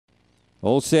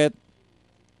All set.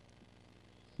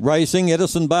 Racing,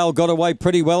 Edison Bale got away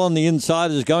pretty well on the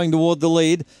inside, is going toward the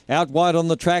lead. Out wide on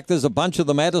the track, there's a bunch of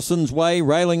them. Addison's Way,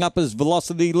 railing up is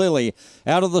Velocity Lily.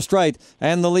 Out of the straight,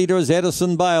 and the leader is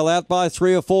Edison Bale. Out by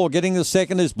 3 or 4, getting the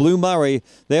second is Blue Murray.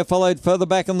 They're followed further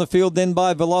back in the field then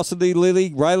by Velocity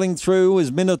Lily. Railing through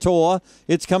is Minotaur.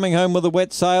 It's coming home with a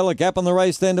wet sail. A gap on the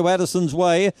race then to Addison's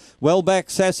Way. Well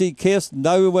back, Sassy Kiss.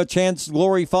 No chance,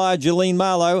 Glory Fire, Jeline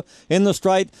Marlowe in the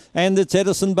straight. And it's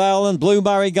Edison Bale and Blue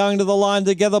Murray going to the line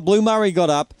together. Blue Murray got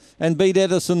up and beat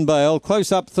Edison Bale.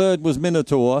 Close up third was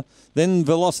Minotaur. Then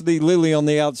Velocity Lily on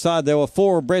the outside. There were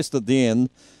 4 abreast at the end.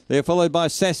 They're followed by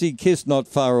Sassy Kiss not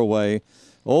far away.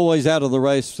 Always out of the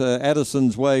race,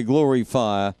 Addison's Way, Glory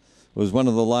Fire was one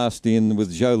of the last in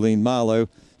with Jolene Marlowe.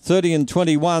 30 and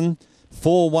 21,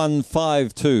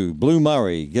 4-1-5-2. Blue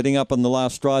Murray getting up on the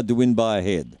last stride to win by a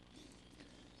head.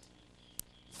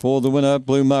 For the winner,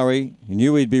 Blue Murray. He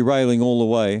knew he'd be railing all the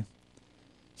way.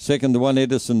 Second to 1,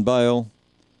 Edison Bale.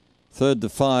 Third to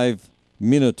 5,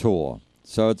 Minotaur.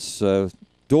 So it's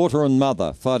daughter and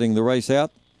mother fighting the race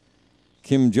out.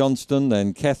 Kim Johnston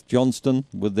and Kath Johnston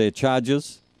with their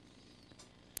charges.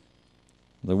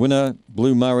 The winner,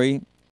 Blue Murray,